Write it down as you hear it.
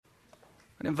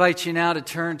I invite you now to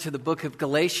turn to the book of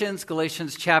Galatians,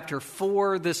 Galatians chapter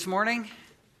 4 this morning.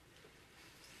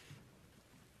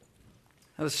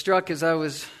 I was struck as I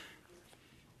was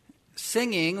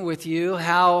singing with you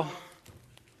how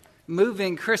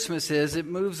moving Christmas is. It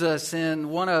moves us in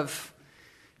one of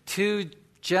two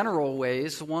general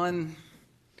ways. One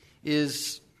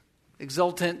is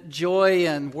exultant joy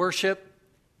and worship,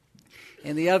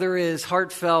 and the other is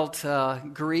heartfelt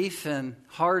grief and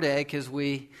heartache as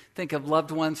we think of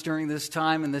loved ones during this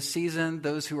time and this season,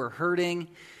 those who are hurting.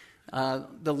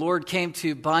 The Lord came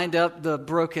to bind up the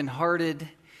brokenhearted,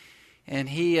 and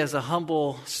He, as a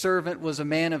humble servant, was a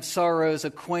man of sorrows,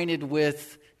 acquainted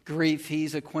with grief.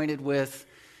 He's acquainted with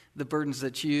the burdens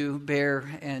that you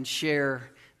bear and share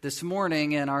this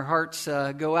morning, and our hearts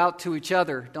go out to each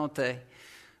other, don't they?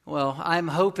 Well, I'm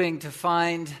hoping to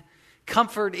find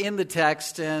comfort in the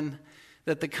text, and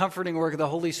that the comforting work of the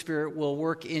Holy Spirit will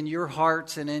work in your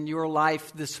hearts and in your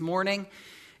life this morning.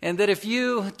 And that if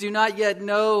you do not yet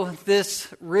know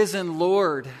this risen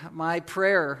Lord, my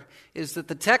prayer is that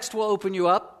the text will open you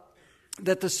up,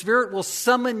 that the Spirit will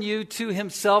summon you to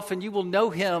Himself, and you will know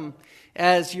Him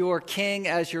as your King,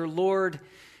 as your Lord,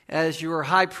 as your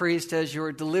High Priest, as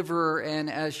your Deliverer, and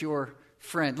as your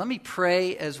friend. Let me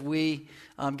pray as we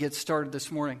get started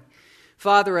this morning.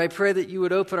 Father, I pray that you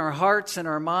would open our hearts and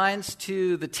our minds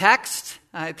to the text.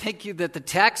 I thank you that the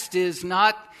text is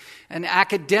not an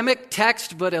academic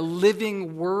text, but a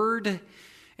living word.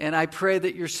 And I pray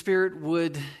that your Spirit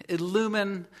would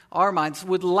illumine our minds,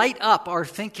 would light up our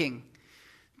thinking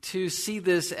to see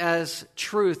this as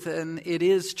truth. And it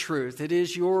is truth. It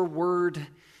is your word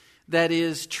that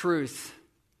is truth.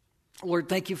 Lord,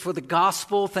 thank you for the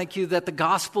gospel. Thank you that the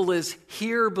gospel is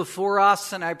here before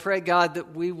us. And I pray, God,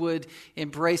 that we would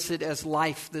embrace it as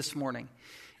life this morning.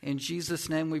 In Jesus'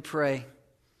 name we pray.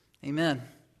 Amen.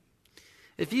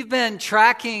 If you've been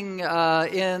tracking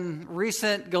in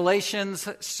recent Galatians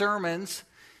sermons,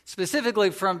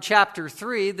 specifically from chapter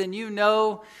 3, then you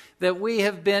know that we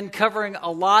have been covering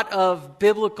a lot of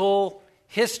biblical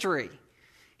history.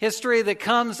 History that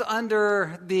comes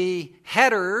under the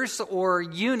headers or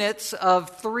units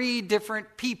of three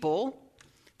different people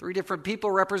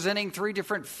representing three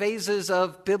different phases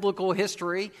of biblical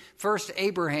history. First,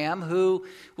 Abraham, who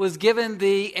was given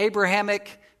the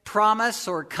Abrahamic promise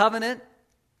or covenant,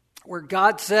 where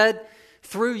God said,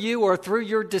 through you or through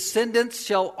your descendants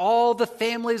shall all the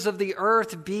families of the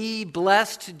earth be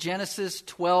blessed, Genesis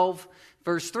 12,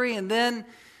 verse 3. And then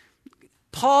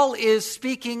Paul is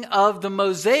speaking of the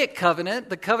Mosaic covenant,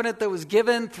 the covenant that was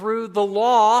given through the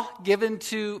law given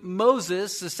to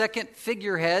Moses, the second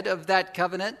figurehead of that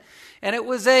covenant. And it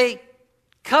was a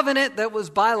covenant that was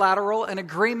bilateral, an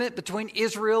agreement between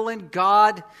Israel and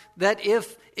God, that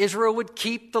if Israel would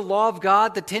keep the law of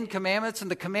God, the Ten Commandments, and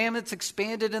the commandments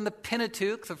expanded in the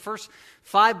Pentateuch, the first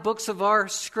 5 books of our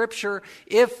Scripture,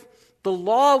 if the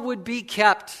law would be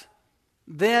kept,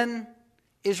 then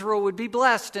Israel would be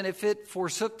blessed. And if it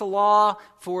forsook the law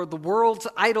for the world's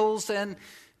idols and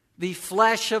the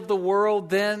flesh of the world,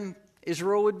 then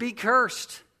Israel would be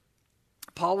cursed.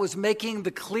 Paul was making the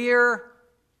clear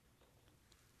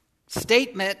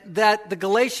statement that the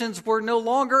Galatians were no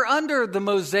longer under the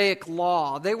Mosaic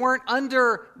law. They weren't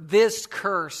under this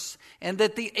curse. And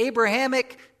that the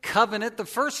Abrahamic covenant, the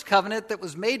first covenant that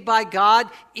was made by God,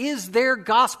 is their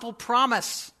gospel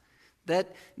promise.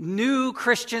 That new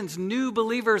Christians, new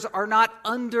believers are not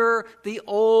under the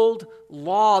old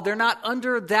law. They're not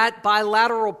under that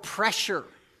bilateral pressure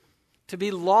to be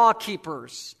law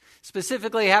keepers,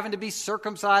 specifically having to be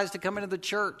circumcised to come into the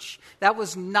church. That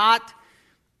was not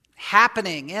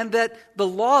happening. And that the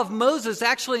law of Moses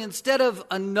actually, instead of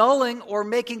annulling or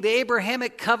making the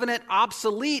Abrahamic covenant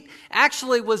obsolete,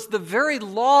 actually was the very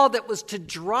law that was to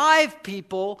drive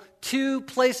people to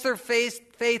place their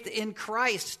faith in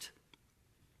Christ.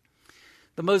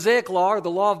 The Mosaic law, or the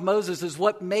law of Moses, is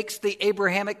what makes the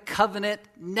Abrahamic covenant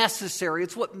necessary.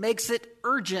 It's what makes it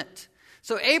urgent.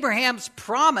 So Abraham's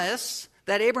promise,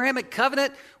 that Abrahamic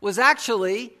covenant, was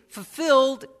actually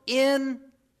fulfilled in,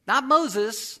 not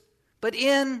Moses, but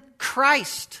in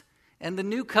Christ. And the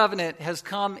new covenant has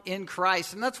come in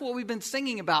Christ. And that's what we've been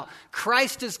singing about.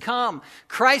 Christ has come.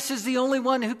 Christ is the only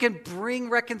one who can bring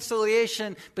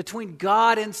reconciliation between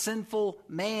God and sinful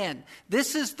man.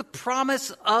 This is the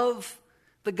promise of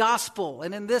the gospel.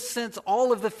 And in this sense,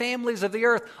 all of the families of the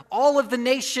earth, all of the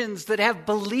nations that have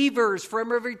believers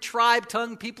from every tribe,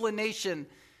 tongue, people, and nation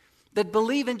that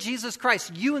believe in Jesus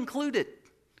Christ, you included,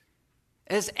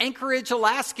 as Anchorage,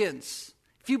 Alaskans,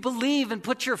 if you believe and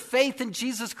put your faith in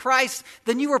Jesus Christ,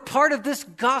 then you are part of this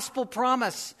gospel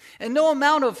promise. And no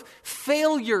amount of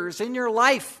failures in your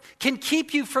life can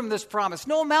keep you from this promise.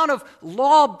 No amount of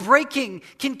law breaking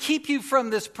can keep you from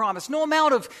this promise. No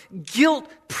amount of guilt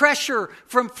pressure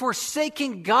from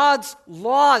forsaking God's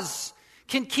laws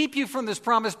can keep you from this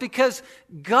promise, because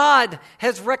God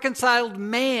has reconciled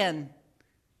man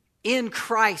in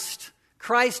Christ.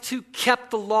 Christ, who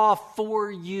kept the law for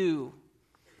you,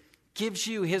 gives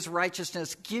you his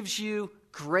righteousness, gives you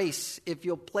grace if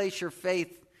you'll place your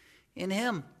faith in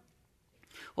him.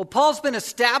 Well, Paul's been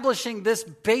establishing this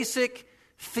basic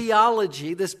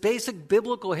theology, this basic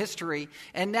biblical history,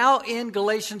 and now in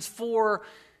Galatians 4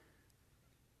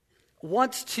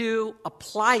 wants to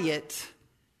apply it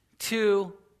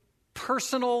to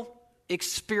personal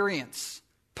experience.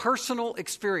 Personal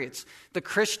experience. The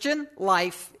Christian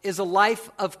life is a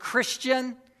life of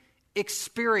Christian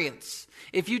experience.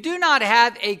 If you do not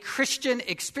have a Christian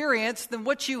experience, then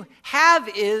what you have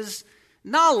is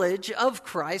knowledge of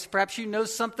Christ. Perhaps you know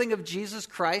something of Jesus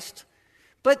Christ,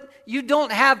 but you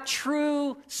don't have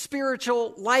true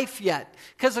spiritual life yet,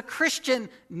 because a Christian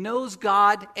knows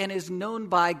God and is known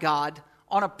by God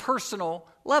on a personal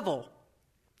level.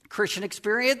 Christian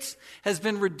experience has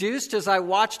been reduced, as I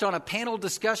watched on a panel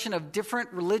discussion of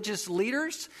different religious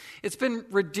leaders. It's been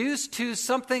reduced to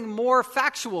something more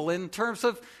factual in terms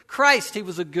of Christ. He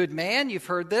was a good man. You've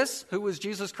heard this. Who was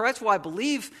Jesus Christ? Well, I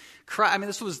believe Christ,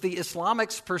 this was the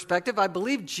Islamic perspective. I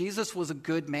believe Jesus was a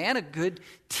good man, a good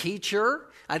teacher.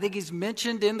 I think he's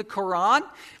mentioned in the Quran.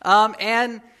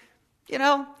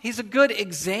 He's a good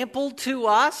example to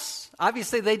us.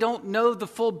 Obviously, they don't know the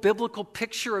full biblical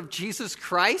picture of Jesus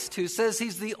Christ, who says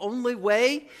he's the only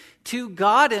way to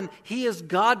God, and he is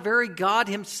God, very God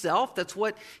himself. That's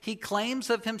what he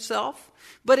claims of himself.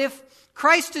 But if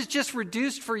Christ is just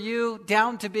reduced for you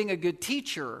down to being a good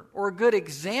teacher or a good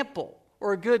example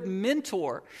or a good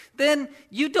mentor, then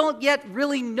you don't yet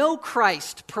really know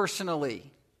Christ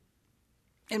personally.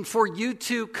 And for you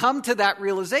to come to that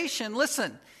realization,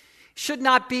 listen, should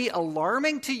not be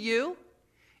alarming to you.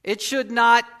 It should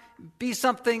not be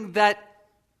something that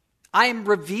I am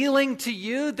revealing to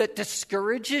you that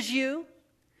discourages you.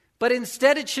 But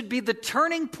instead, it should be the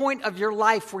turning point of your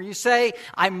life where you say,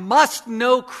 I must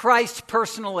know Christ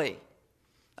personally.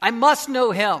 I must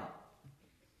know him,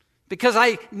 because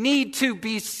I need to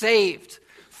be saved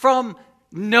from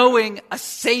knowing a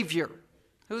Savior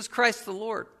who is Christ the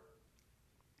Lord.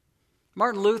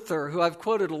 Martin Luther, who I've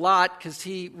quoted a lot because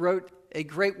he wrote a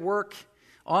great work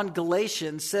on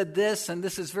Galatians, said this, and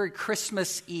this is very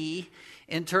Christmas-y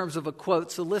in terms of a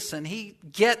quote. So listen, he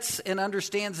gets and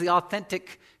understands the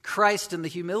authentic Christ and the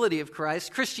humility of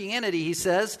Christ. Christianity, he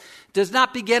says, does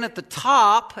not begin at the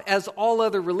top as all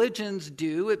other religions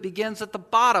do. It begins at the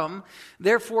bottom.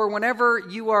 Therefore, whenever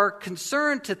you are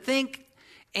concerned to think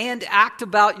and act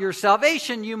about your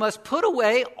salvation, you must put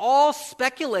away all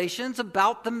speculations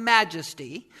about the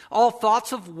majesty, all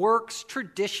thoughts of works,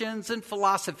 traditions, and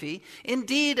philosophy,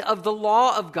 indeed of the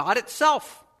law of God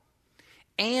itself.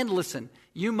 And listen,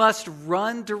 you must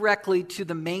run directly to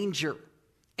the manger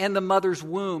and the mother's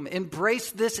womb.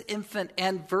 Embrace this infant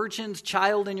and virgin's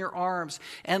child in your arms,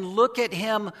 and look at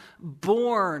him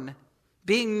born,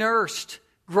 being nursed,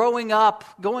 growing up,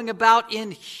 going about in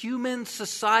human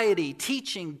society,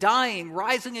 teaching, dying,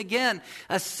 rising again,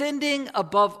 ascending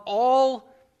above all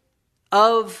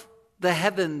of the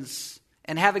heavens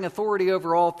and having authority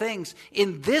over all things.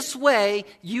 In this way,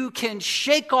 you can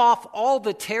shake off all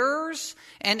the terrors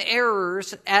and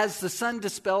errors as the sun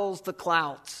dispels the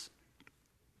clouds.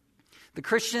 The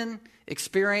Christian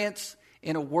experience,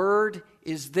 in a word,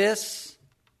 is this: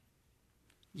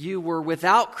 you were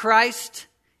without Christ,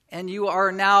 and you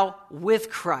are now with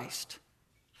Christ.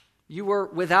 You were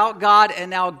without God, and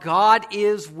now God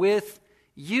is with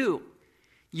you.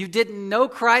 You didn't know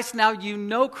Christ, now you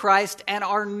know Christ and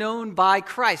are known by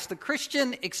Christ. The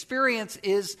Christian experience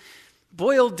is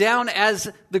boiled down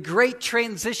as the great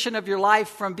transition of your life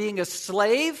from being a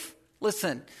slave,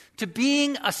 listen, to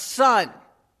being a son.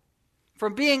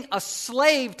 From being a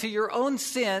slave to your own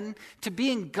sin to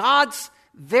being God's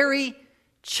very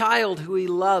child who he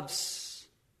loves.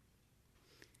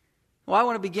 Well, I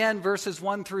want to begin verses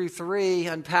 1 through 3,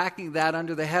 unpacking that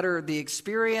under the header, the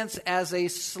experience as a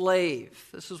slave.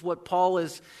 This is what Paul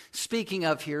is speaking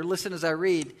of here. Listen as I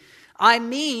read.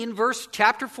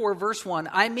 Chapter 4, verse 1,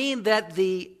 I mean that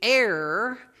the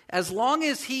heir, as long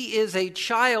as he is a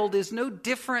child, is no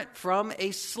different from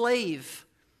a slave,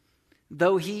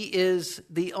 though he is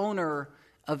the owner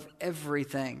of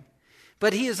everything.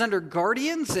 But he is under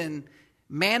guardians and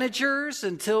managers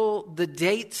until the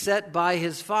date set by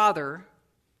his father.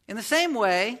 In the same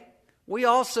way, we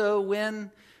also, when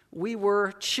we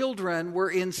were children, were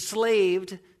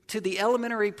enslaved to the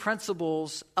elementary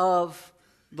principles of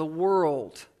the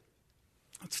world.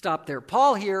 Let's stop there.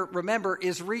 Paul here, remember,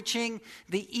 is reaching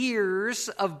the ears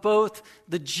of both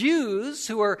the Jews,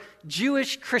 who are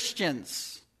Jewish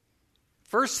Christians.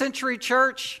 First century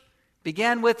church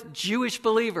began with Jewish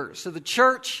believers. So the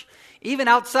church, even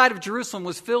outside of Jerusalem,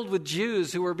 was filled with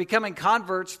Jews who were becoming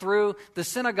converts through the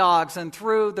synagogues and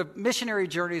through the missionary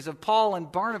journeys of Paul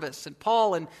and Barnabas and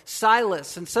Paul and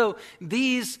Silas. And so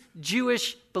these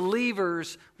Jewish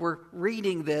believers were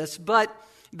reading this, but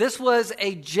this was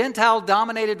a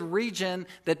Gentile-dominated region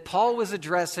that Paul was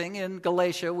addressing in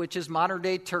Galatia, which is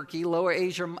modern-day Turkey, Lower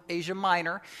Asia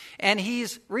Minor, and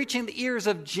he's reaching the ears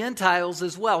of Gentiles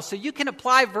as well. So you can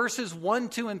apply verses 1,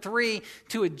 2, and 3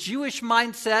 to a Jewish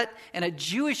mindset and a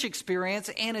Jewish experience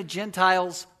and a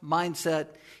Gentile's mindset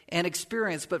and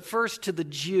experience. But first to the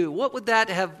Jew. What would that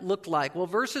have looked like? Well,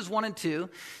 verses 1 and 2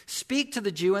 speak to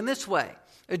the Jew in this way.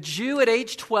 A Jew at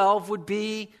age 12 would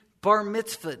be bar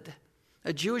mitzvahed.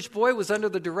 A Jewish boy was under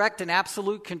the direct and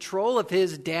absolute control of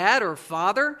his dad or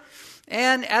father.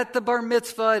 And at the bar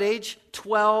mitzvah at age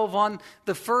 12, on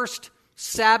the first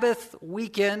Sabbath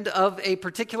weekend of a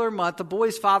particular month, the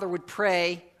boy's father would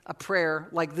pray a prayer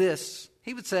like this.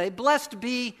 He would say, "Blessed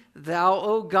be thou,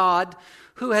 O God,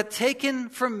 who hath taken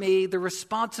from me the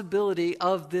responsibility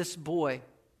of this boy."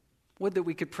 Would that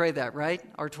we could pray that, right?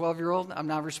 Our 12-year-old, I'm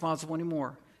not responsible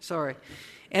anymore. Sorry.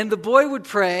 And the boy would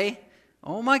pray,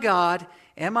 "Oh my God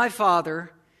and my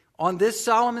Father, on this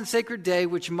solemn and sacred day,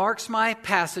 which marks my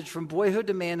passage from boyhood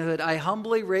to manhood, I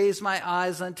humbly raise my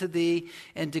eyes unto thee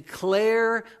and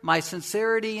declare my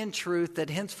sincerity and truth, that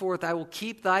henceforth I will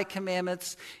keep thy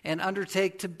commandments and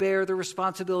undertake to bear the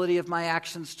responsibility of my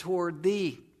actions toward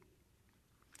thee."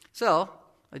 So,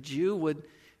 a Jew would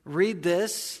read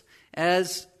this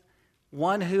as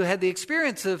one who had the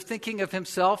experience of thinking of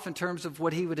himself in terms of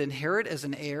what he would inherit as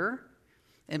an heir,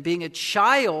 and being a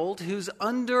child who's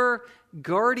under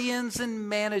guardians and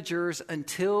managers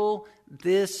until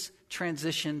this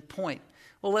transition point.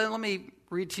 Well, let me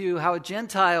read to you how a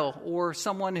Gentile or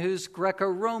someone who's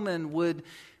Greco-Roman would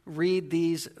read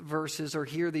these verses or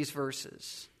hear these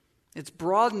verses. It's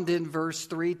broadened in verse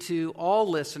 3 to all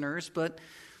listeners, but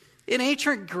in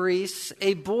ancient Greece,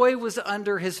 a boy was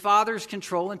under his father's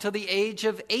control until the age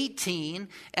of 18.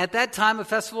 At that time, a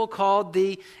festival called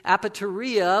the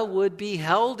Apateria would be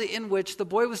held, in which the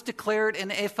boy was declared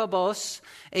an ephebos,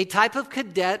 a type of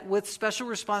cadet with special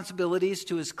responsibilities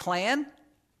to his clan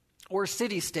or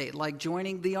city-state, like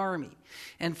joining the army.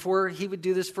 And he would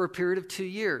do this for a period of 2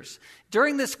 years.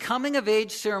 During this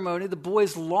coming-of-age ceremony, the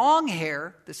boy's long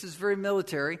hair, this is very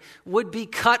military, would be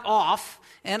cut off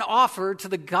and offered to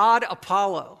the god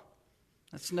Apollo.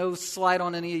 That's no slight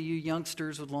on any of you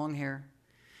youngsters with long hair.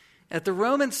 At the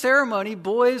Roman ceremony,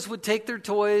 boys would take their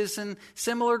toys, and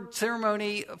similar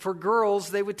ceremony for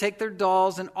girls, they would take their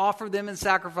dolls and offer them in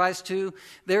sacrifice to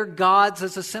their gods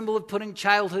as a symbol of putting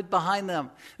childhood behind them.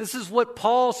 This is what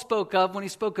Paul spoke of when he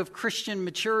spoke of Christian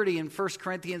maturity in 1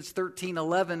 Corinthians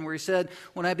 13:11, where he said,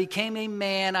 "When I became a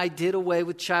man, I did away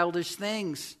with childish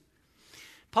things."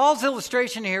 Paul's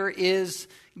illustration here is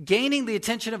gaining the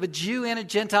attention of a Jew and a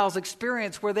Gentile's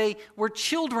experience where they were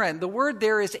children. The word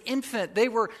there is infant. They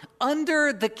were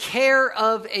under the care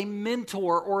of a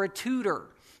mentor or a tutor.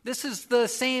 This is the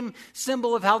same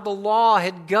symbol of how the law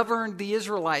had governed the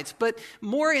Israelites, but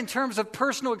more in terms of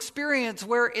personal experience,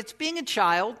 where it's being a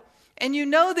child and you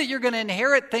know that you're going to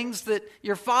inherit things that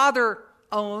your father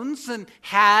owns and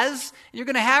has. You're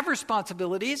going to have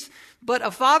responsibilities, but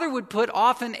a father would put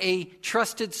often a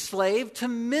trusted slave to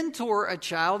mentor a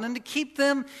child and to keep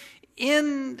them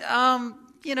in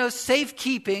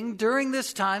safekeeping during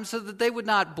this time, so that they would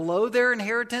not blow their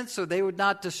inheritance or they would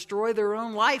not destroy their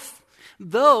own life.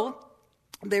 Though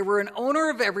they were an owner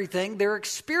of everything, their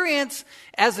experience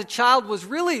as a child was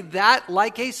really that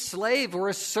like a slave or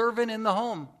a servant in the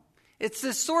home. It's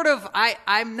this sort of,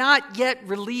 I'm not yet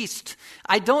released.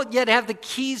 I don't yet have the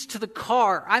keys to the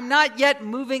car. I'm not yet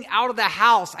moving out of the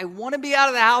house. I want to be out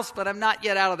of the house, but I'm not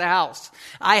yet out of the house.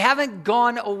 I haven't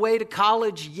gone away to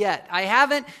college yet. I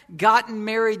haven't gotten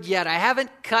married yet. I haven't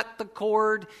cut the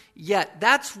cord yet.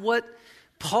 That's what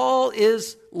Paul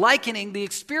is likening the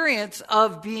experience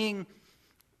of being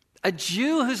a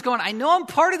Jew who's going, I know I'm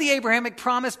part of the Abrahamic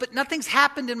promise, but nothing's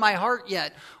happened in my heart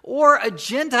yet. Or a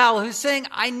Gentile who's saying,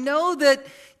 I know that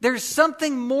there's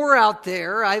something more out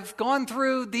there. I've gone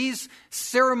through these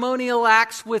ceremonial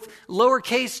acts with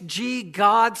lowercase g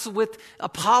gods, with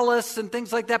Apollos and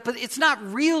things like that, but it's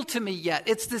not real to me yet.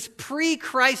 It's this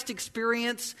pre-Christ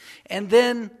experience, and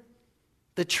then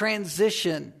the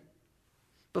transition.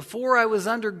 Before I was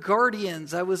under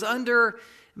guardians, I was under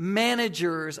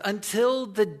managers until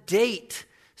the date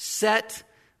set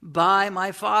by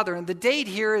my father. And the date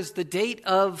here is the date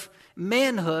of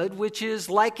manhood, which is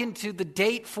likened to the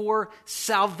date for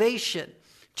salvation.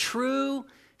 True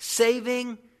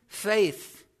saving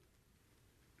faith.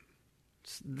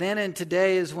 Then and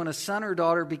today is when a son or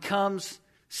daughter becomes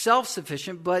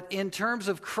self-sufficient, but in terms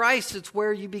of Christ, it's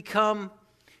where you become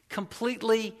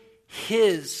completely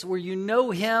His, where you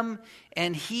know Him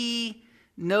and He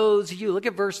knows you. Look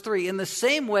at verse 3. In the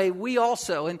same way, we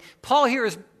also, and Paul here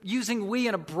is using we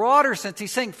in a broader sense.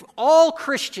 He's saying for all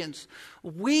Christians,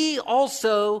 we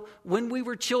also, when we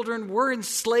were children, were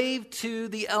enslaved to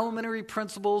the elementary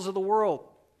principles of the world.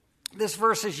 This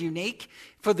verse is unique.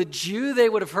 For the Jew, they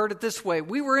would have heard it this way.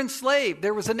 We were enslaved.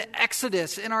 There was an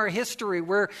exodus in our history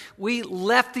where we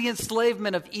left the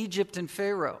enslavement of Egypt and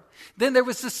Pharaoh. Then there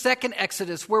was the second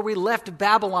exodus where we left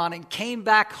Babylon and came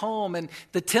back home and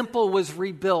the temple was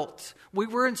rebuilt. We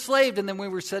were enslaved and then we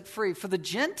were set free. For the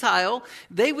Gentile,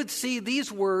 they would see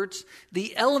these words,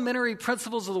 the elementary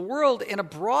principles of the world, in a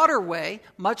broader way,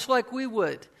 much like we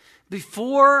would.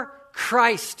 Before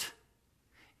Christ,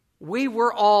 we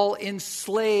were all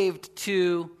enslaved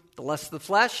to the lust of the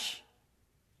flesh,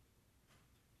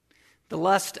 the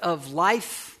lust of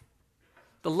life,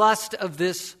 the lust of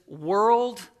this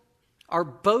world, our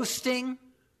boasting,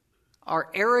 our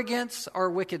arrogance, our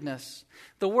wickedness.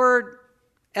 The word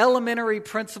elementary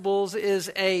principles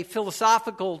is a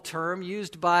philosophical term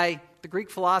used by the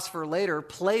Greek philosopher later,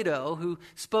 Plato, who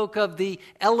spoke of the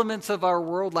elements of our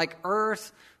world like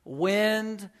earth,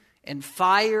 wind, and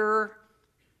fire,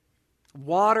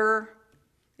 water.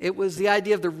 It was the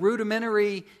idea of the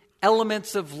rudimentary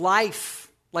elements of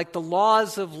life, like the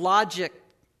laws of logic,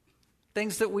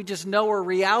 things that we just know are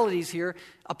realities here.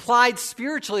 Applied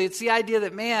spiritually, it's the idea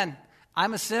that, man,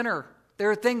 I'm a sinner. There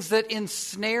are things that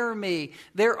ensnare me.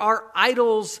 There are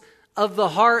idols of the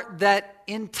heart that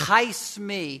entice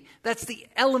me. That's the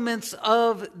elements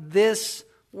of this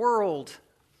world.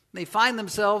 They find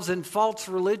themselves in false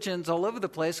religions all over the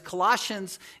place.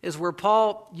 Colossians is where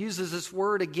Paul uses this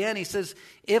word again. He says,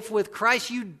 if with Christ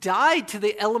you died to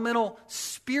the elemental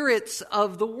spirits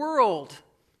of the world,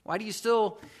 why do you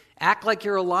still act like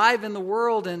you're alive in the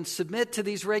world and submit to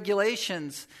these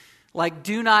regulations? Like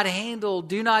do not handle,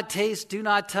 do not taste, do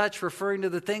not touch, referring to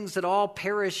the things that all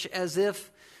perish as if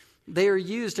they are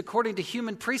used according to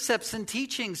human precepts and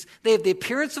teachings. They have the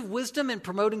appearance of wisdom in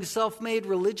promoting self-made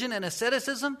religion and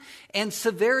asceticism and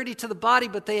severity to the body,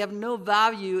 but they have no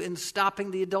value in stopping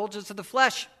the indulgence of the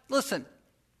flesh. Listen,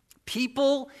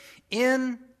 people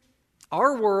in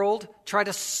our world try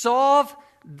to solve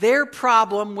their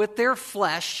problem with their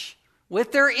flesh,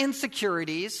 with their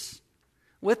insecurities,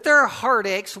 with their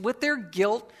heartaches, with their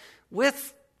guilt,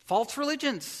 with false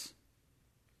religions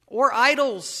or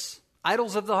idols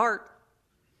of the heart.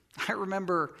 I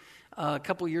remember a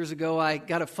couple years ago, I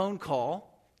got a phone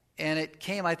call, and it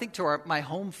came, I think, to my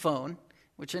home phone,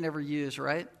 which I never use,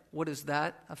 right? What is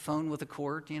that? A phone with a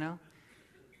cord, you know?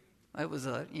 It was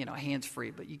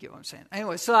hands-free, but you get what I'm saying.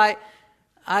 Anyway, so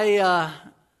I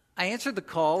answered the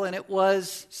call, and it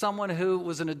was someone who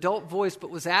was an adult voice, but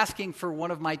was asking for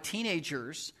one of my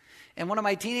teenagers. And one of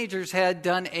my teenagers had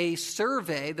done a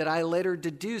survey that I later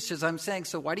deduced as I'm saying,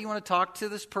 so why do you want to talk to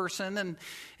this person?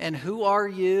 And who are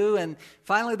you? And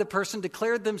finally the person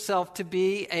declared themselves to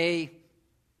be a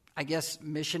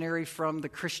missionary from the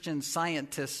Christian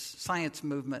science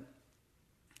movement.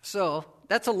 So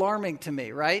that's alarming to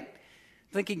me, right?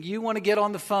 Thinking you want to get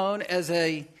on the phone as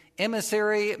a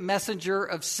emissary messenger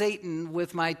of Satan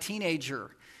with my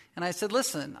teenager. And I said,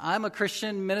 listen, I'm a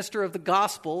Christian minister of the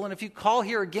gospel, and if you call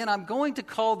here again, I'm going to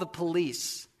call the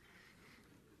police.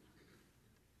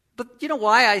 But you know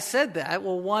why I said that?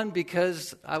 Well, one,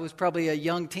 because I was probably a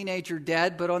young teenager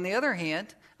dad, but on the other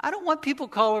hand, I don't want people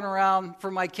calling around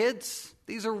for my kids.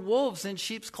 These are wolves in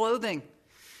sheep's clothing.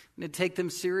 I'm going to take them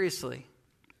seriously.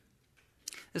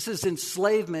 This is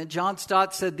enslavement. John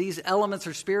Stott said these elements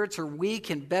or spirits are weak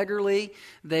and beggarly.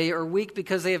 They are weak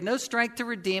because they have no strength to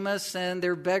redeem us, and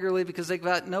they're beggarly because they've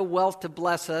got no wealth to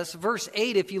bless us. Verse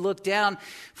 8, if you look down,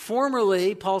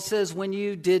 formerly, Paul says, when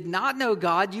you did not know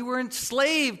God, you were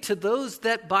enslaved to those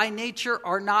that by nature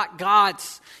are not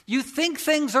gods. You think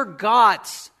things are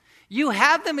gods. You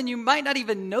have them and you might not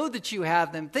even know that you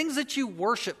have them. Things that you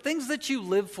worship, things that you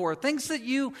live for, things that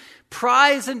you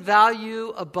prize and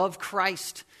value above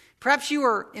Christ. Perhaps you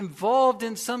are involved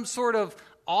in some sort of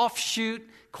offshoot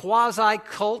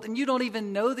quasi-cult and you don't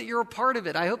even know that you're a part of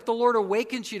it. I hope the Lord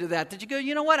awakens you to that. That you go,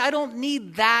 you know what? I don't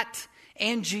need that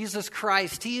and Jesus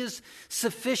Christ. He is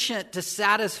sufficient to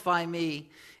satisfy me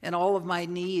and all of my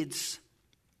needs.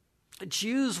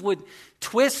 Jews would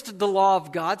twist the law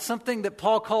of God, something that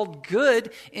Paul called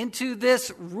good, into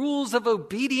this rules of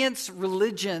obedience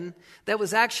religion that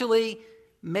was actually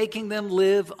making them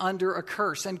live under a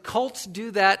curse. And cults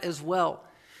do that as well.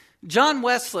 John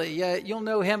Wesley, you'll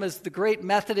know him as the great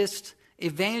Methodist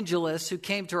evangelist who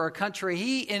came to our country.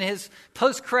 He, in his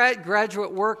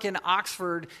postgraduate work in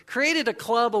Oxford, created a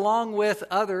club along with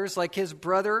others like his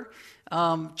brother,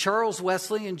 Charles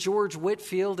Wesley and George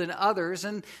Whitefield and others,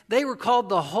 and they were called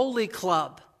the Holy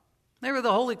Club. They were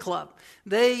the Holy Club.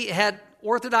 They had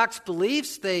orthodox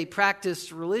beliefs. They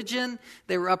practiced religion.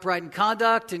 They were upright in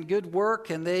conduct and good work,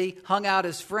 and they hung out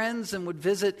as friends and would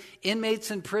visit inmates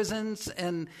in prisons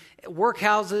and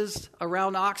workhouses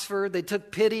around Oxford. They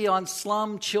took pity on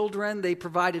slum children. They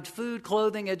provided food,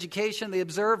 clothing, education. They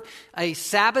observed a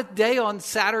Sabbath day on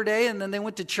Saturday, and then they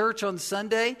went to church on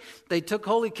Sunday. They took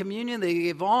Holy Communion. They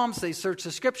gave alms. They searched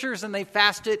the Scriptures, and they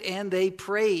fasted, and they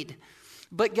prayed.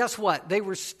 But guess what? They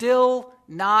were still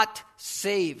not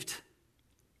saved.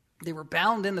 They were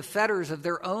bound in the fetters of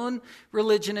their own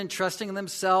religion and trusting in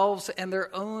themselves and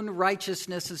their own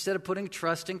righteousness instead of putting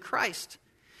trust in Christ.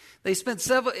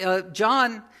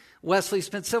 John Wesley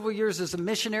spent several years as a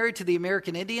missionary to the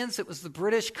American Indians. It was the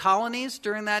British colonies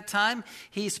during that time.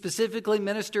 He specifically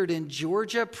ministered in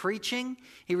Georgia preaching.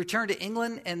 He returned to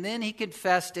England, and then he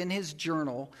confessed in his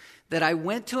journal that I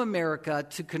went to America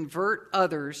to convert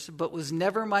others, but was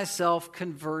never myself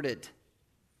converted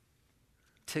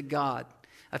to God.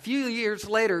 A few years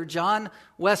later, John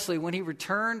Wesley, when he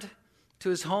returned to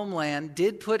his homeland,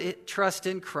 did put trust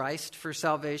in Christ for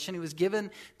salvation. He was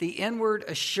given the inward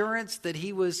assurance that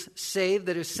he was saved,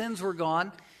 that his sins were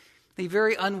gone. He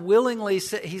very unwillingly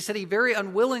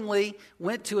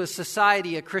went to a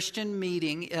society, a Christian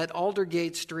meeting at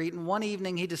Aldersgate Street, and one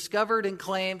evening he discovered and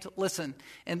claimed, listen,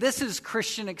 and this is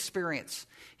Christian experience.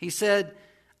 He said,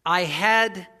 I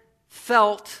had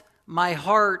felt my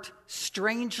heart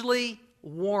strangely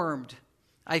warmed.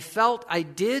 I felt I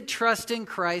did trust in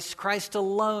Christ, Christ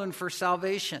alone for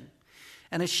salvation.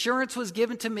 An assurance was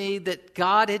given to me that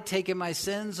God had taken my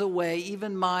sins away,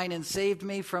 even mine, and saved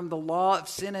me from the law of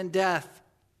sin and death.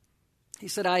 He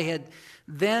said, I had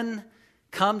then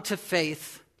come to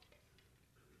faith.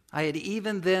 I had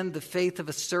even then the faith of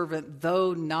a servant,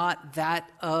 though not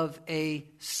that of a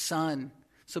son.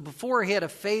 So before he had a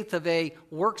faith of a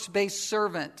works-based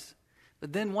servant,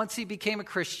 but then once he became a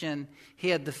Christian, he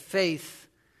had the faith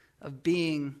of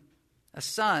being a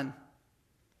son.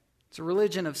 It's a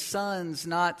religion of sons,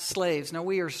 not slaves. Now,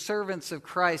 we are servants of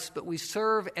Christ, but we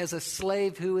serve as a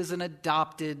slave who is an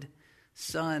adopted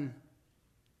son.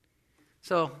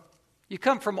 So, you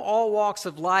come from all walks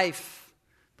of life,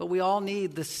 but we all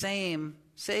need the same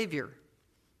Savior.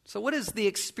 So, what is the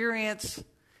experience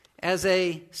as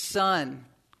a son?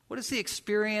 What is the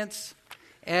experience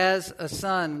as a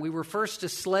son? We were first a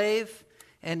slave,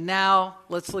 and now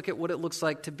let's look at what it looks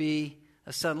like to be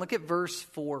a son. Look at verse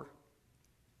 4.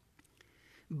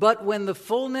 But when the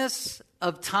fullness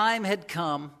of time had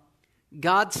come,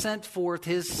 God sent forth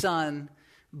his son,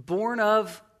 born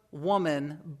of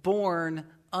woman, born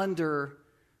under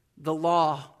the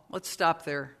law. Let's stop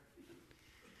there.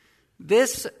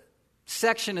 This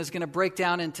section is going to break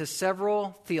down into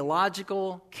several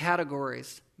theological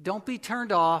categories. Don't be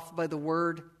turned off by the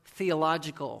word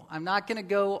theological. I'm not going to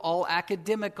go all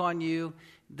academic on you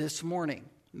this morning,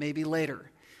 maybe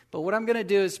later. But what I'm going to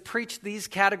do is preach these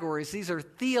categories. These are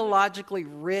theologically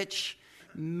rich,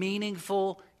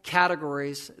 meaningful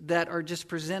categories that are just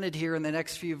presented here in the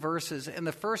next few verses. And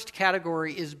the first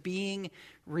category is being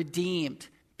redeemed.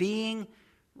 Being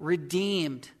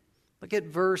redeemed. Look at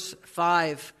verse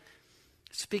 5.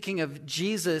 Speaking of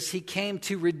Jesus, he came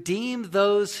to redeem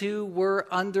those who were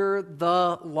under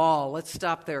the law. Let's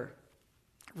stop there.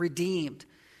 Redeemed.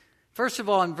 First of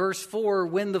all, in verse 4,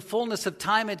 when the fullness of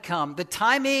time had come, the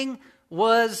timing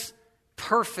was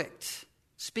perfect.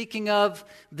 Speaking of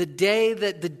the date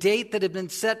that had been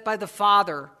set by the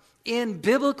Father. In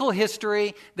biblical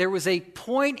history, there was a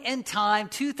point in time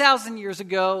 2,000 years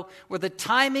ago where the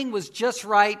timing was just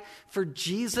right for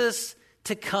Jesus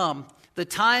to come. The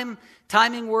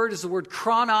timing word is the word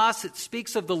chronos. It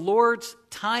speaks of the Lord's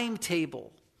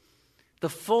timetable. The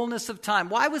fullness of time.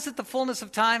 Why was it the fullness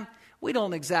of time? We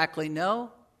don't exactly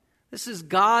know. This is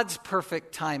God's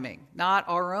perfect timing, not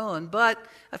our own. But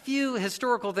a few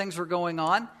historical things were going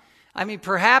on. I mean,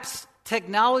 perhaps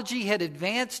Technology had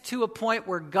advanced to a point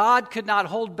where God could not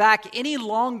hold back any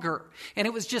longer. And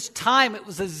it was just time. It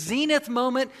was a zenith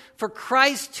moment for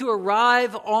Christ to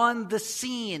arrive on the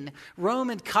scene. Rome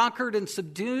had conquered and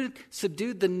subdued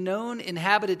the known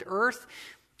inhabited earth.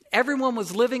 Everyone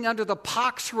was living under the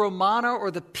Pax Romana,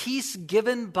 or the peace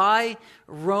given by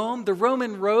Rome. The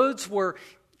Roman roads were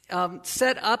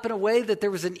set up in a way that there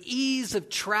was an ease of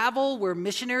travel where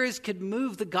missionaries could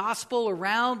move the gospel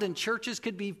around and churches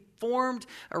could be formed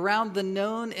around the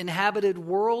known inhabited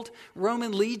world.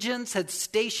 Roman legions had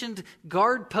stationed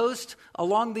guard posts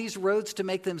along these roads to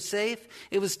make them safe.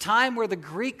 It was time where the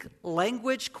Greek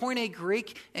language, Koine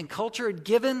Greek, and culture had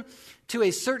given to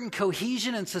a certain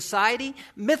cohesion in society.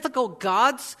 Mythical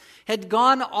gods had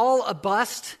gone all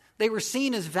abust. They were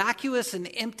seen as vacuous and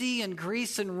empty in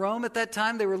Greece and Rome at that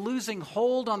time. They were losing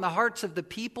hold on the hearts of the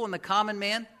people and the common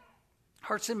man.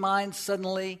 Hearts and minds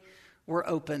suddenly were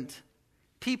opened.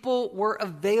 People were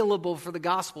available for the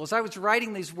gospel. As I was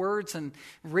writing these words and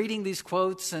reading these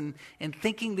quotes and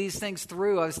thinking these things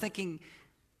through, I was thinking,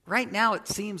 right now it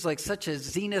seems like such a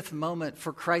zenith moment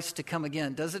for Christ to come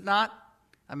again, does it not?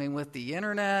 I mean, with the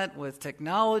internet, with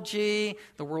technology,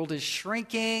 the world is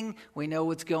shrinking. We know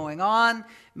what's going on.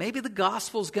 Maybe the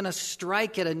gospel is going to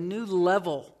strike at a new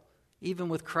level, even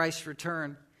with Christ's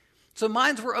return. So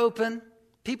minds were open.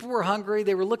 People were hungry.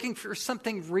 They were looking for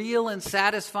something real and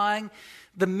satisfying.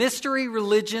 The mystery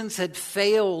religions had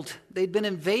failed. They'd been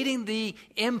invading the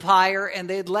empire and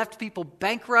they had left people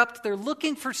bankrupt. They're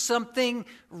looking for something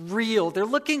real. They're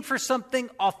looking for something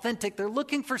authentic. They're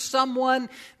looking for someone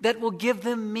that will give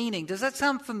them meaning. Does that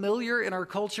sound familiar in our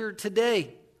culture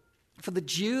today? For the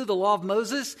Jew, the law of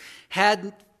Moses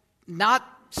had not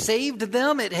saved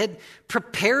them. It had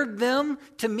prepared them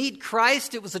to meet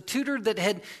Christ. It was a tutor that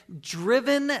had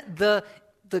driven the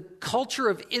culture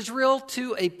of Israel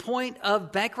to a point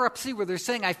of bankruptcy where they're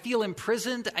saying, I feel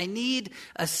imprisoned. I need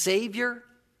a Savior.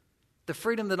 The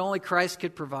freedom that only Christ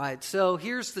could provide. So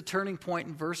here's the turning point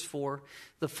in verse 4.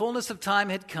 The fullness of time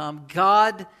had come.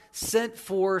 God sent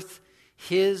forth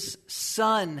His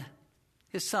Son.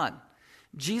 His Son.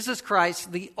 Jesus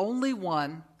Christ, the only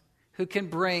one who can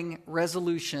bring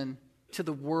resolution to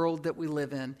the world that we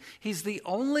live in. He's the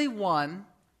only one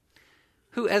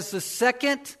who, as the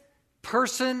second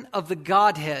person of the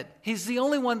Godhead, He's the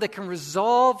only one that can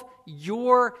resolve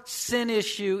your sin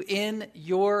issue in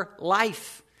your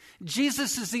life.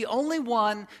 Jesus is the only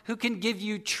one who can give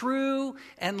you true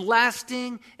and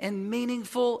lasting and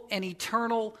meaningful and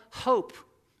eternal hope.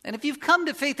 And if you've come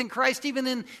to faith in Christ even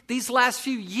in these last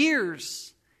few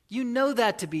years, you know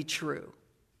that to be true.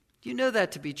 You know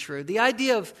that to be true. The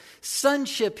idea of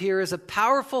sonship here is a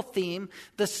powerful theme.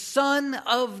 The Son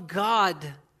of God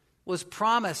was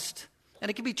promised. And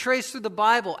it can be traced through the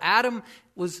Bible. Adam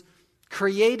was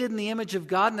created in the image of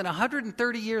God. And then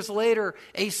 130 years later,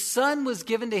 a son was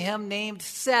given to him named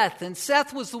Seth. And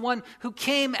Seth was the one who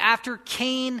came after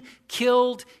Cain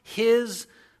killed his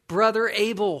brother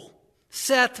Abel.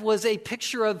 Seth was a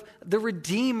picture of the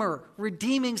Redeemer,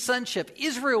 redeeming sonship.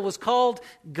 Israel was called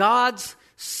God's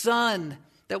son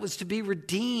that was to be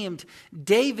redeemed.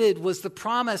 David was the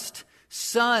promised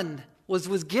son,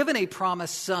 was given a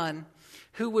promised son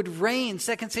who would reign.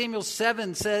 2 Samuel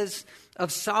 7 says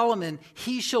of Solomon,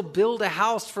 he shall build a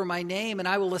house for my name and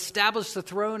I will establish the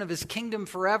throne of his kingdom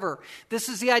forever. This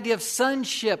is the idea of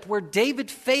sonship, where David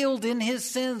failed in his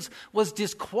sins, was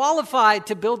disqualified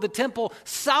to build the temple.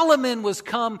 Solomon was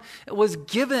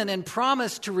given and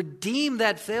promised to redeem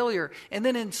that failure. And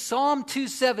then in Psalm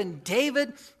 2:7,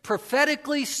 David,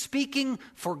 prophetically speaking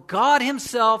for God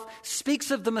himself,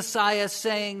 speaks of the Messiah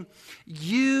saying,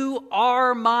 you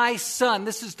are my son.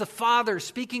 This is the Father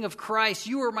speaking of Christ.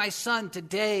 You are my son.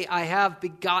 Today I have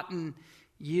begotten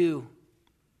you.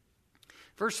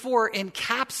 Verse 4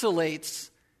 encapsulates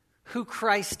who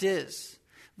Christ is.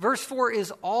 Verse 4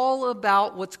 is all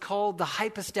about what's called the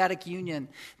hypostatic union.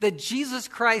 That Jesus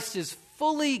Christ is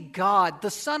fully God, the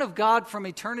Son of God from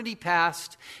eternity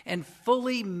past, and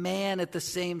fully man at the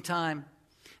same time.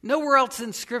 Nowhere else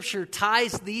in Scripture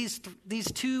ties these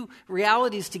two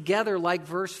realities together like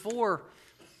verse 4.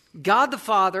 God the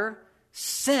Father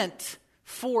sent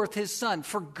forth his Son.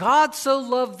 For God so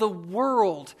loved the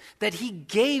world that he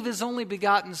gave his only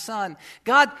begotten Son.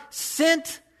 God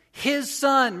sent his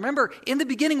Son. Remember, in the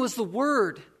beginning was the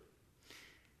Word.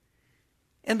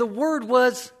 And the Word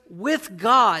was with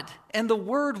God, and the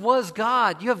Word was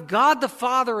God. You have God the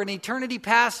Father in eternity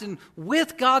past, and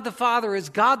with God the Father is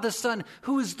God the Son,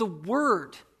 who is the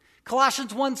Word.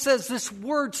 Colossians 1 says this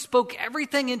Word spoke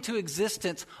everything into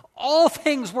existence. All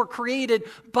things were created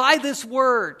by this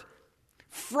Word.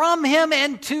 From him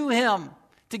and to him.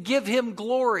 to give him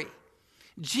glory.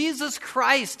 Jesus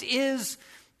Christ is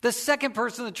the second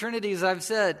person of the Trinity, as I've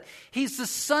said. He's the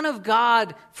Son of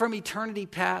God from eternity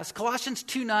past. Colossians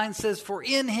 2:9 says, "For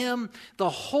in him the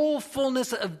whole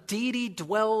fullness of deity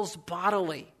dwells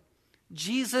bodily."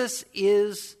 Jesus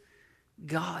is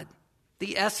God,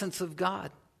 the essence of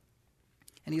God.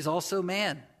 And he's also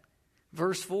man.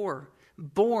 Verse 4,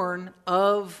 born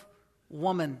of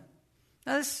woman.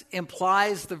 Now this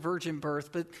implies the virgin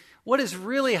birth, but what is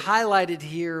really highlighted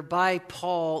here by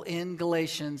Paul in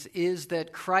Galatians is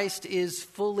that Christ is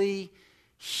fully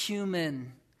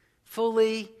human.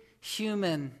 Fully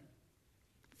human.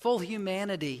 Full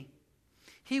humanity.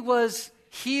 He was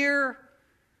here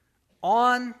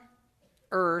on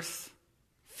earth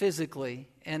physically,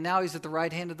 and now he's at the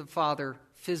right hand of the Father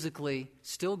physically,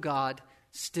 still God,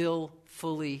 still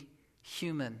fully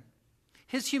human.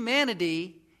 His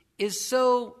humanity is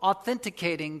so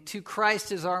authenticating to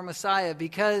Christ as our Messiah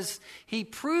because he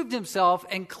proved himself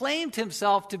and claimed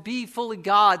himself to be fully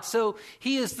God. So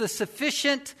he is the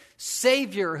sufficient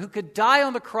Savior who could die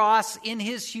on the cross in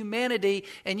his humanity,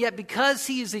 and yet because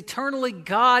he is eternally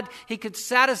God, he could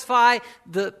satisfy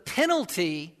the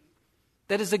penalty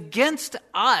that is against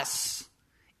us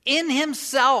in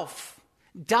himself,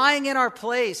 dying in our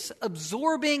place,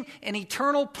 absorbing an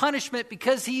eternal punishment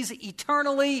because he's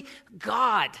eternally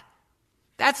God.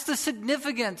 That's the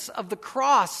significance of the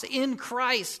cross in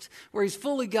Christ, where he's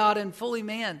fully God and fully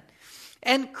man.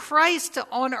 And Christ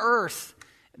on earth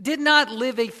did not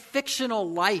live a fictional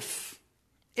life.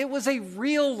 It was a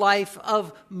real life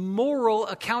of moral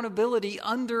accountability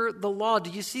under the law.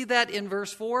 Do you see that in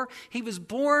verse 4? He was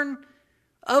born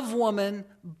of woman,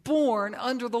 born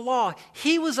under the law.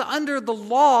 He was under the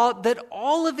law that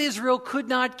all of Israel could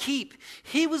not keep.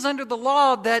 He was under the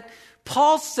law that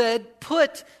Paul said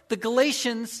put the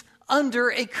Galatians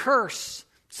under a curse,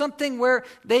 something where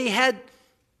they had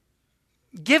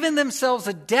given themselves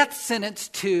a death sentence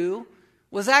to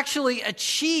was actually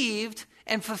achieved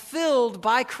and fulfilled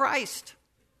by Christ.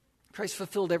 Christ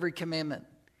fulfilled every commandment.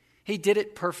 He did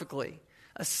it perfectly.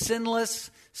 A sinless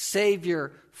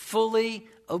Savior, fully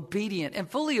obedient, and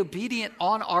fully obedient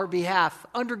on our behalf,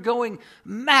 undergoing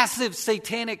massive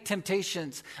satanic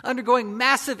temptations, undergoing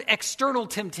massive external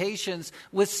temptations,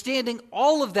 withstanding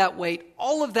all of that weight,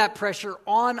 all of that pressure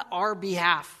on our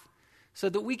behalf, so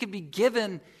that we could be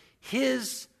given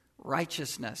his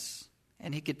righteousness,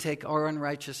 and he could take our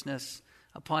unrighteousness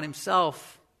upon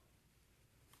himself.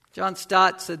 John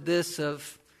Stott said this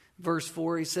of verse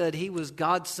 4. He said, he was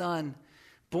God's son,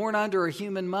 born under a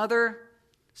human mother,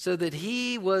 so that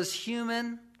he was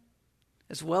human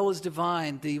as well as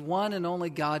divine, the one and only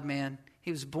God-man.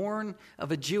 He was born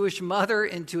of a Jewish mother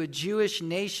into a Jewish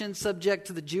nation subject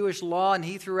to the Jewish law, and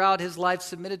he throughout his life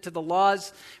submitted to the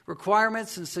law's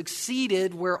requirements and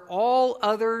succeeded where all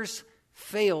others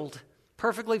failed,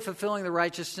 perfectly fulfilling the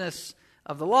righteousness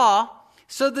of the law,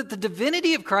 so that the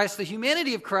divinity of Christ, the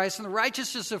humanity of Christ, and the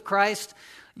righteousness of Christ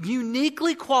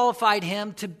uniquely qualified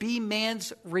him to be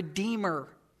man's redeemer.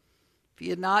 If he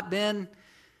had not been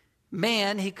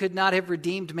man, he could not have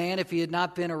redeemed man. If he had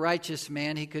not been a righteous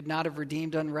man, he could not have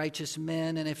redeemed unrighteous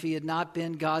men. And if he had not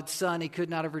been God's son, he could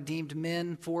not have redeemed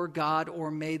men for God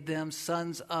or made them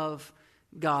sons of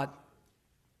God.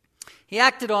 He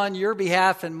acted on your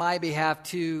behalf and my behalf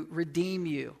to redeem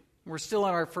you. We're still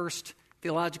in our first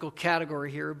theological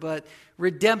category here, but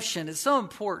redemption is so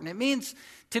important. It means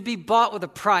to be bought with a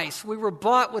price. We were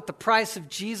bought with the price of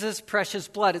Jesus' precious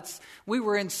blood. We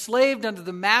were enslaved under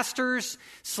the master's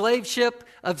slaveship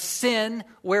of sin,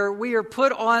 where we are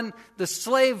put on the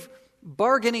slave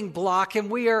bargaining block,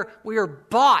 and we are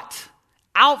bought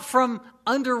out from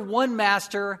under one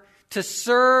master to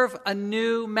serve a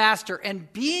new master.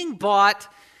 And being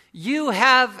bought, you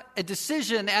have a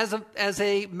decision as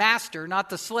a master, not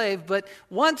the slave, but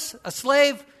once a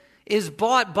slave is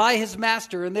bought by his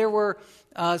master, and there were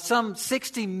some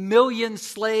 60 million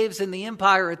slaves in the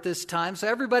empire at this time, so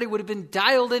everybody would have been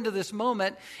dialed into this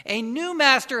moment. A new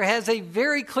master has a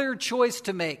very clear choice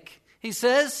to make. He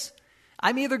says,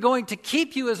 I'm either going to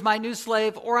keep you as my new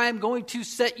slave, or I'm going to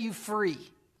set you free.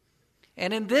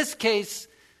 And in this case,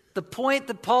 the point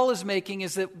that Paul is making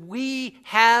is that we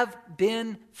have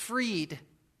been freed.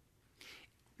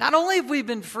 Not only have we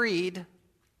been freed,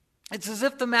 it's as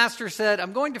if the master said,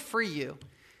 I'm going to free you,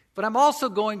 but I'm also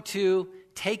going to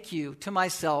take you to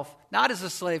myself, not as a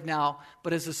slave now,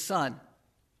 but as a son,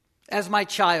 as my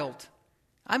child.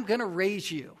 I'm going to raise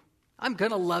you. I'm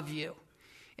going to love you.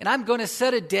 And I'm going to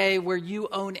set a day where you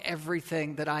own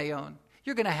everything that I own.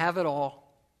 You're going to have it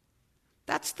all.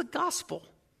 That's the gospel.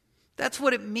 That's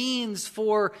what it means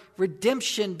for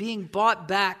redemption, being bought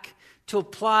back to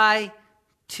apply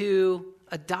to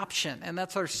adoption. And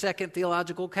that's our second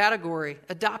theological category,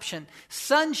 adoption.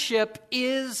 Sonship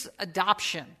is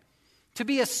adoption. To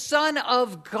be a son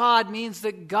of God means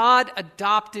that God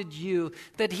adopted you,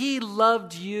 that He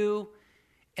loved you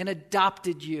and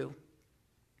adopted you.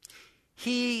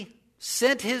 He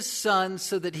sent His Son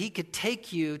so that He could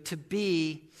take you to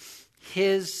be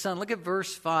His Son. Look at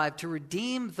verse 5. To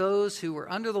redeem those who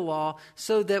were under the law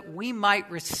so that we might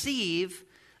receive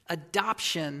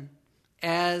adoption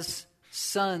as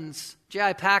sons.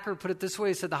 J.I. Packer put it this way.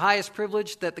 He said the highest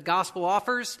privilege that the gospel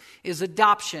offers is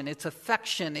adoption. It's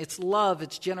affection. It's love.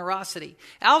 It's generosity.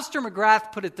 Alistair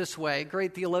McGrath put it this way, a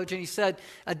great theologian. He said,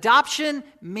 adoption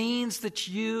means that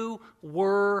you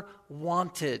were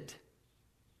wanted.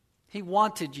 He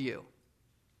wanted you.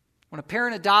 When a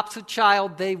parent adopts a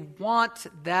child, they want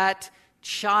that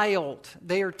child.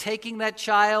 They are taking that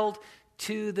child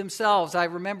to themselves. I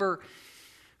remember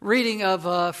reading of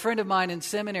a friend of mine in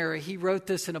seminary. He wrote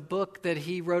this in a book that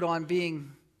he wrote on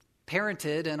being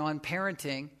parented and on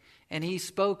parenting. And he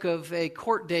spoke of a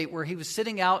court date where he was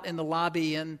sitting out in the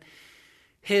lobby and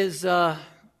his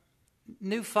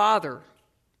new father,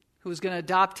 who was going to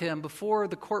adopt him, before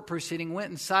the court proceeding, went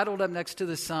and sidled up next to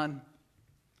the son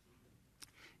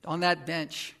on that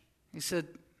bench. He said,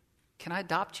 "Can I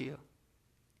adopt you?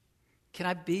 Can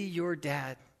I be your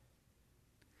dad?"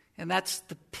 And that's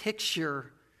the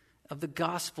picture of the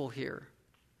gospel here.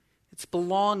 It's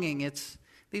belonging.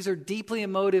 These are deeply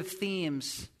emotive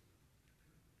themes.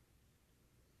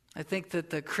 I think that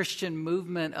the Christian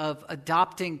movement of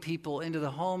adopting people into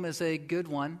the home is a good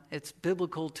one. It's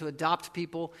biblical to adopt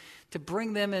people, to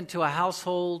bring them into a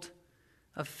household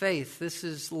of faith. This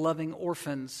is loving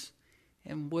orphans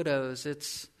and widows.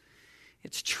 It's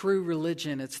true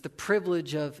religion. It's the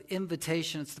privilege of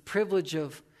invitation. It's the privilege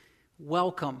of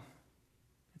welcome.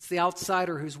 It's the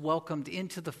outsider who's welcomed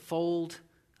into the fold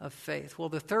of faith. Well,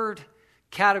 the third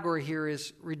category here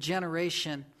is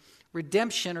regeneration.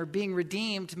 Redemption, or being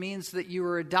redeemed, means that you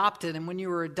were adopted. And when you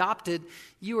were adopted,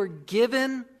 you were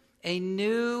given a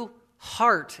new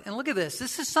heart. And look at this.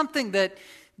 This is something that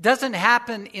doesn't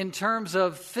happen in terms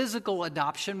of physical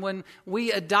adoption. When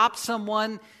we adopt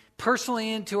someone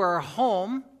personally into our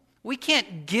home, we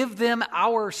can't give them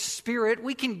our spirit.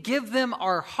 We can give them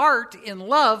our heart in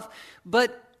love,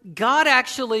 but God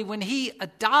actually, when He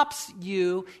adopts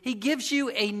you, He gives you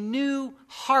a new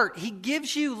heart. He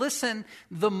gives you, listen,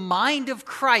 the mind of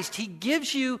Christ. He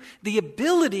gives you the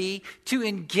ability to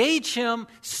engage Him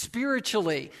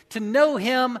spiritually, to know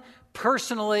Him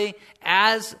personally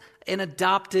as an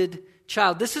adopted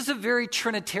child. This is a very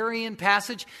Trinitarian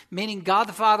passage, meaning God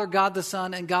the Father, God the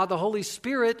Son, and God the Holy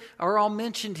Spirit are all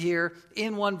mentioned here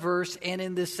in one verse and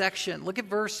in this section. Look at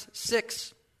verse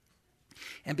 6.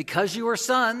 And because you are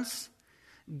sons,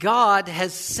 God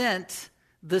has sent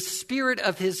the Spirit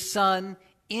of His Son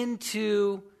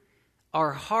into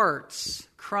our hearts,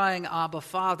 crying, Abba,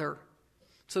 Father.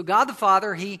 So God the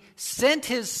Father, He sent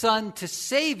His Son to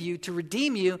save you, to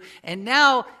redeem you. And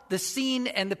now the scene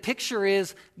and the picture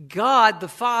is God the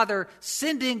Father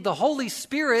sending the Holy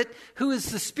Spirit, who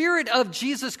is the Spirit of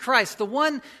Jesus Christ, the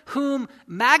one whom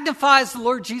magnifies the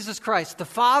Lord Jesus Christ. The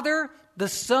Father, the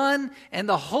Son, and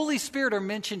the Holy Spirit are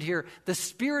mentioned here. The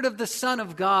Spirit of the Son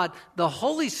of God, the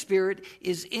Holy Spirit,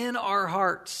 is in our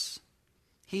hearts.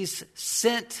 He's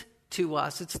sent to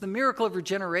us. It's the miracle of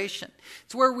regeneration.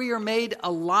 It's where we are made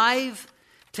alive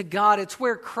to God. It's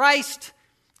where Christ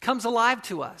comes alive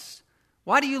to us.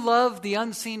 Why do you love the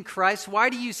unseen Christ? Why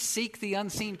do you seek the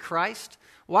unseen Christ?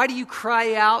 Why do you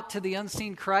cry out to the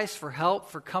unseen Christ for help,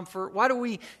 for comfort? Why do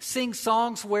we sing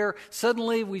songs where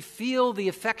suddenly we feel the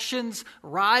affections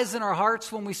rise in our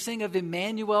hearts when we sing of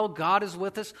Emmanuel, God is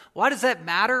with us? Why does that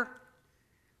matter?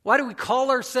 Why do we call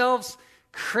ourselves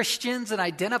Christians and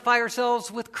identify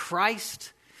ourselves with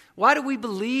Christ? Why do we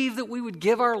believe that we would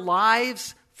give our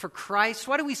lives for Christ?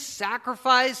 Why do we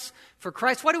sacrifice for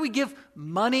Christ? Why do we give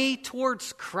money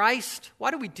towards Christ?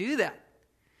 Why do we do that?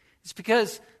 It's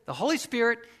because the Holy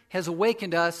Spirit has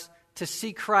awakened us to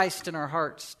see Christ in our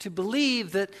hearts, to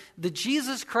believe that the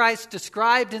Jesus Christ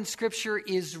described in Scripture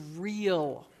is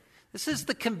real. This is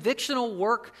the convictional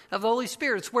work of the Holy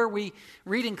Spirit. It's where we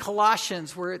read in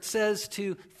Colossians where it says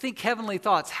to think heavenly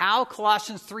thoughts. How?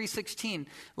 Colossians 3:16.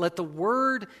 Let the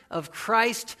word of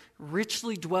Christ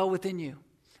richly dwell within you.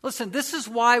 Listen, this is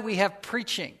why we have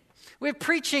preaching. We have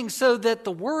preaching so that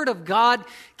the word of God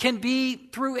can be,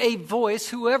 through a voice,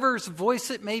 whoever's voice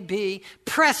it may be,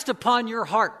 pressed upon your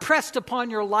heart, pressed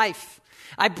upon your life.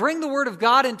 I bring the word of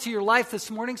God into your life this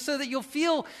morning so that you'll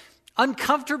feel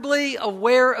uncomfortably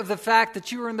aware of the fact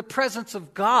that you are in the presence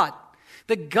of God,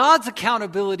 that God's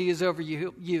accountability is over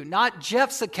you, not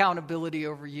Jeff's accountability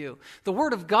over you. The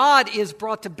Word of God is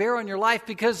brought to bear on your life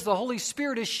because the Holy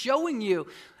Spirit is showing you,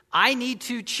 I need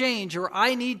to change, or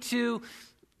I need to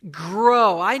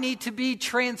grow. I need to be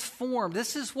transformed.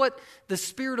 This is what the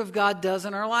Spirit of God does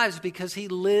in our lives because He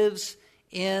lives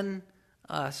in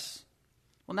us.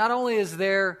 Well, not only is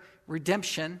there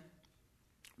redemption,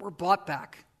 we're bought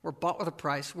back. We're bought with a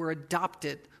price. We're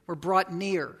adopted. We're brought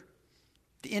near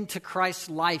into Christ's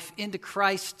life, into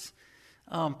Christ's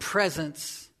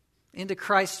presence, into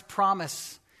Christ's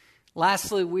promise.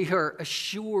 Lastly, we are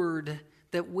assured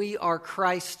that we are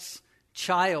Christ's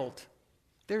child.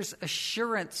 There's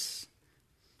assurance.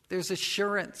 There's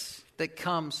assurance that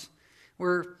comes.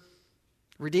 We're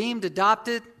redeemed,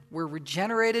 adopted, we're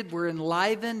regenerated, we're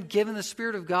enlivened, given the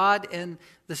Spirit of God, and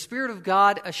the Spirit of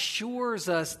God assures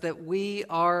us that we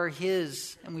are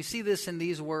His. And we see this in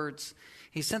these words.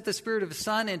 He sent the Spirit of His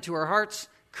Son into our hearts,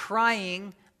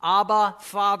 crying, Abba,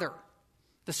 Father.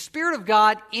 The Spirit of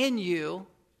God in you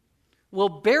will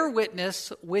bear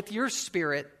witness with your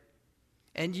spirit,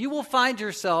 and you will find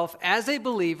yourself, as a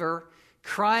believer,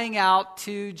 crying out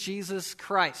to Jesus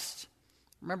Christ.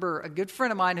 Remember, a good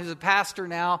friend of mine who's a pastor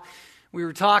now, we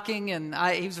were talking, and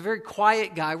he was a very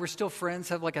quiet guy. We're still friends,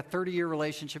 have like a 30-year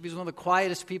relationship. He's one of the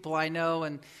quietest people I know,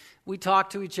 and we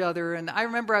talked to each other. And I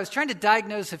remember I was trying to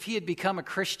diagnose if he had become a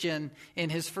Christian in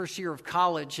his first year of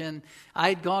college. And I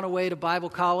had gone away to Bible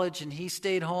college, and he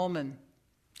stayed home, and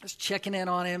I was checking in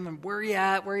on him, and where are you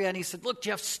at? And he said, look,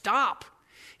 Jeff, stop.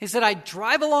 He said, I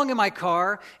drive along in my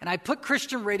car, and I put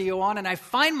Christian radio on, and I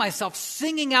find myself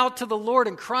singing out to the Lord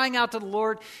and crying out to the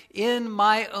Lord in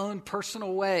my own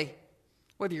personal way.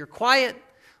 Whether you're quiet,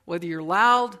 whether you're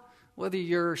loud, whether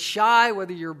you're shy,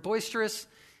 whether you're boisterous,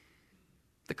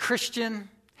 the Christian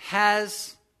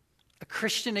has a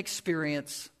Christian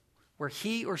experience where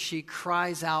he or she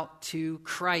cries out to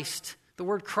Christ. The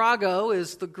word krago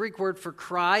is the Greek word for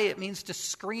cry. It means to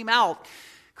scream out.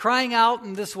 Crying out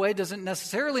in this way doesn't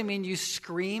necessarily mean you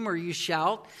scream or you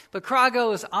shout, but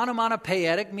krago is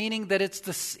onomatopoeic, meaning that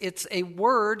it's a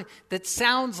word that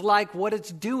sounds like what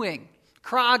it's doing.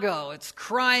 Krago, it's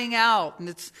crying out, and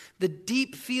it's the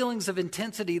deep feelings of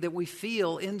intensity that we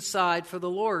feel inside for the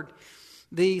Lord.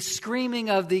 The screaming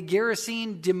of the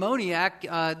Gerasene demoniac,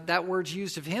 that word's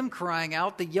used of him crying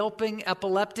out. The yelping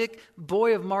epileptic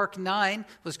boy of Mark 9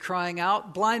 was crying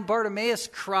out. Blind Bartimaeus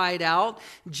cried out.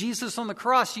 Jesus on the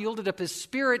cross yielded up his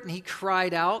spirit and he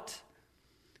cried out.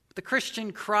 The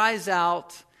Christian cries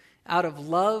out of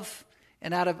love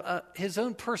and out of his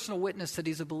own personal witness that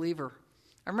he's a believer.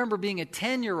 I remember being a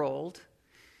 10-year-old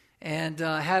and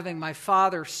having my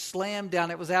father slam down.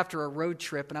 It was after a road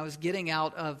trip, and I was getting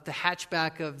out of the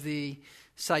hatchback of the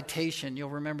Citation.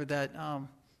 You'll remember that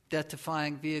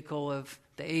death-defying vehicle of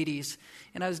the 80s.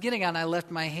 And I was getting out, and I left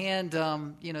my hand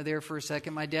there for a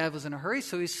second. My dad was in a hurry,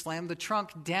 so he slammed the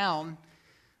trunk down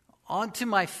onto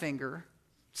my finger,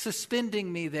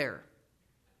 suspending me there.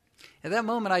 At that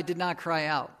moment, I did not cry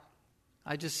out.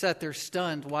 I just sat there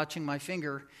stunned watching my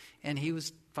finger, and he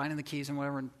was finding the keys and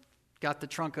whatever, and got the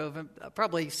trunk open.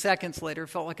 Probably seconds later,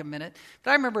 felt like a minute.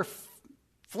 But I remember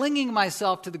flinging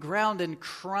myself to the ground and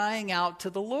crying out to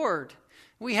the Lord.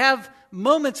 We have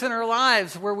moments in our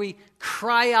lives where we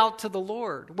cry out to the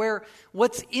Lord, where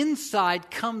what's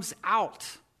inside comes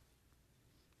out.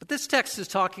 But this text is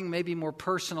talking maybe more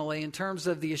personally in terms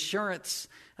of the assurance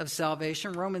of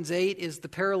salvation. Romans 8 is the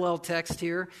parallel text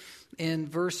here in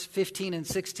verse 15 and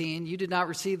 16. You did not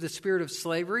receive the spirit of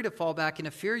slavery to fall back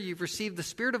into fear. You've received the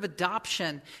spirit of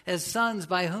adoption as sons,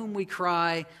 by whom we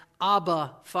cry,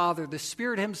 Abba, Father. The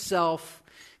Spirit himself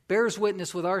bears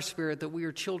witness with our spirit that we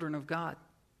are children of God.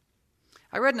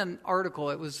 I read an article.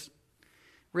 It was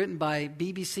written by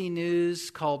BBC News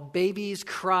called Babies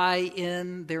Cry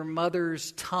in Their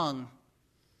Mother's Tongue.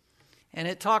 And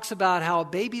it talks about how a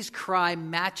baby's cry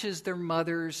matches their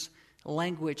mother's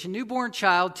language. A newborn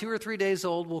child, 2 or 3 days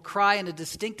old, will cry in a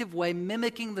distinctive way,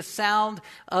 mimicking the sound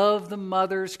of the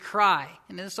mother's cry.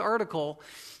 And this article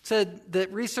said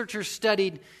that researchers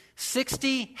studied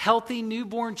 60 healthy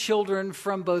newborn children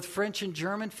from both French and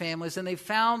German families, and they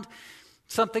found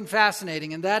something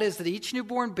fascinating, and that is that each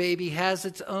newborn baby has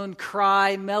its own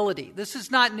cry melody. This is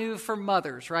not new for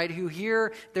mothers, right, who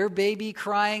hear their baby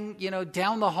crying,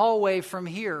 down the hallway from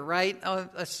here, right?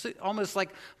 Almost like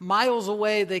miles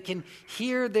away, they can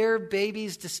hear their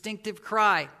baby's distinctive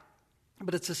cry.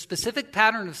 But it's a specific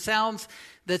pattern of sounds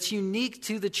that's unique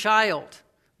to the child.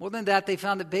 More than that, they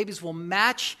found that babies will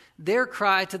match their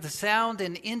cry to the sound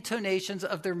and intonations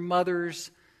of their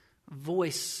mother's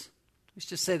voice. We used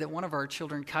to say that one of our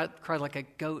children cried like a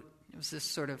goat. It was this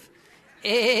sort of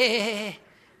I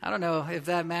don't know if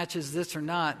that matches this or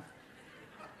not.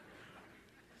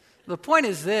 The point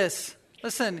is this.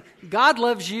 Listen, God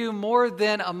loves you more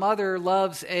than a mother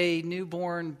loves a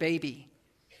newborn baby.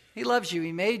 He loves you.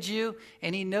 He made you,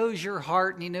 and he knows your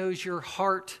heart, and he knows your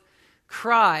heart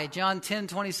cry. John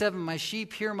 10:27, my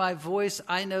sheep hear my voice.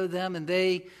 I know them, and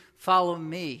they follow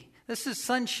me. This is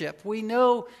sonship. We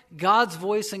know God's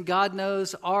voice, and God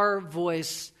knows our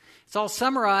voice. It's all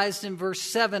summarized in verse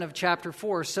 7 of chapter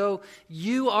 4. So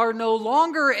you are no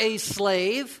longer a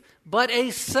slave, but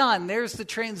a son. There's the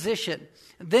transition.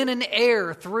 Then an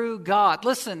heir through God.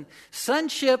 Listen,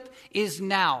 sonship is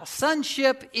now.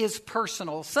 Sonship is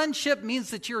personal. Sonship means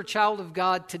that you're a child of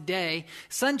God today.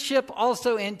 Sonship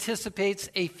also anticipates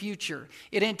a future.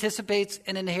 It anticipates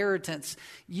an inheritance.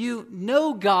 You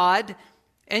know God,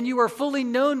 and you are fully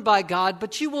known by God,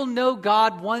 but you will know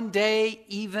God one day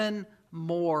even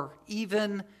more,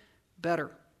 even better.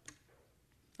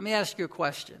 Let me ask you a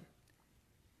question.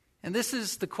 And this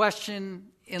is the question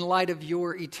in light of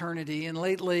your eternity. And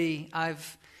lately,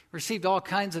 I've received all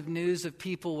kinds of news of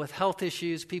people with health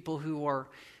issues, people who are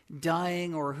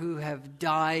dying or who have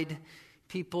died,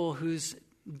 people whose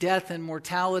death and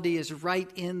mortality is right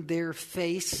in their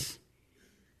face.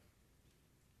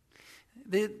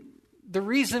 The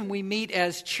reason we meet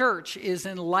as church is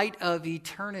in light of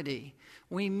eternity.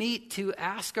 We meet to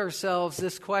ask ourselves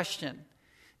this question: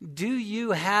 do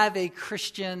you have a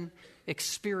Christian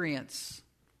experience?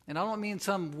 And I don't mean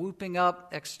some whooping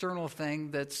up external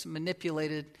thing that's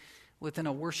manipulated within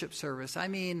a worship service. I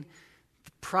mean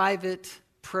the private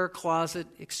prayer closet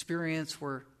experience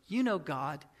where you know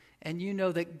God and you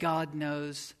know that God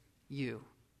knows you.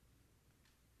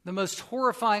 The most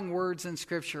horrifying words in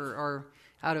Scripture are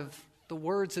out of the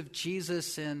words of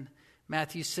Jesus in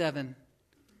Matthew 7,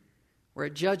 where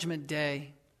at Judgment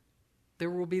Day, there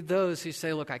will be those who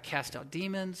say, look, I cast out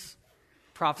demons,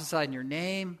 prophesied in your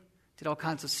name, did all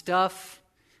kinds of stuff.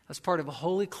 I was part of a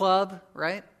holy club,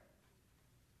 right?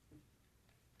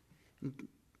 And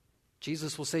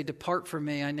Jesus will say, depart from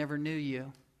me, I never knew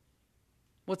you.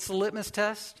 What's the litmus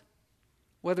test?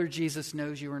 Whether Jesus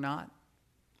knows you or not.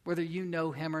 Whether you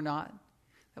know him or not.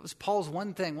 That was Paul's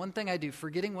one thing I do,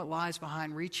 forgetting what lies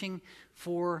behind, reaching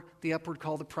for the upward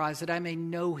call, the prize, that I may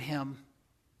know him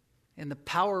in the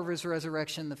power of his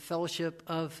resurrection, the fellowship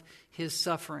of his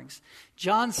sufferings.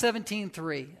 John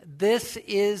 17:3, this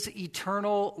is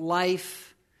eternal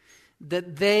life,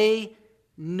 that they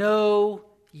know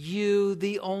you,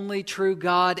 the only true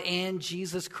God, and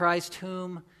Jesus Christ,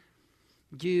 whom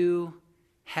you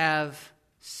have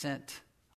sent.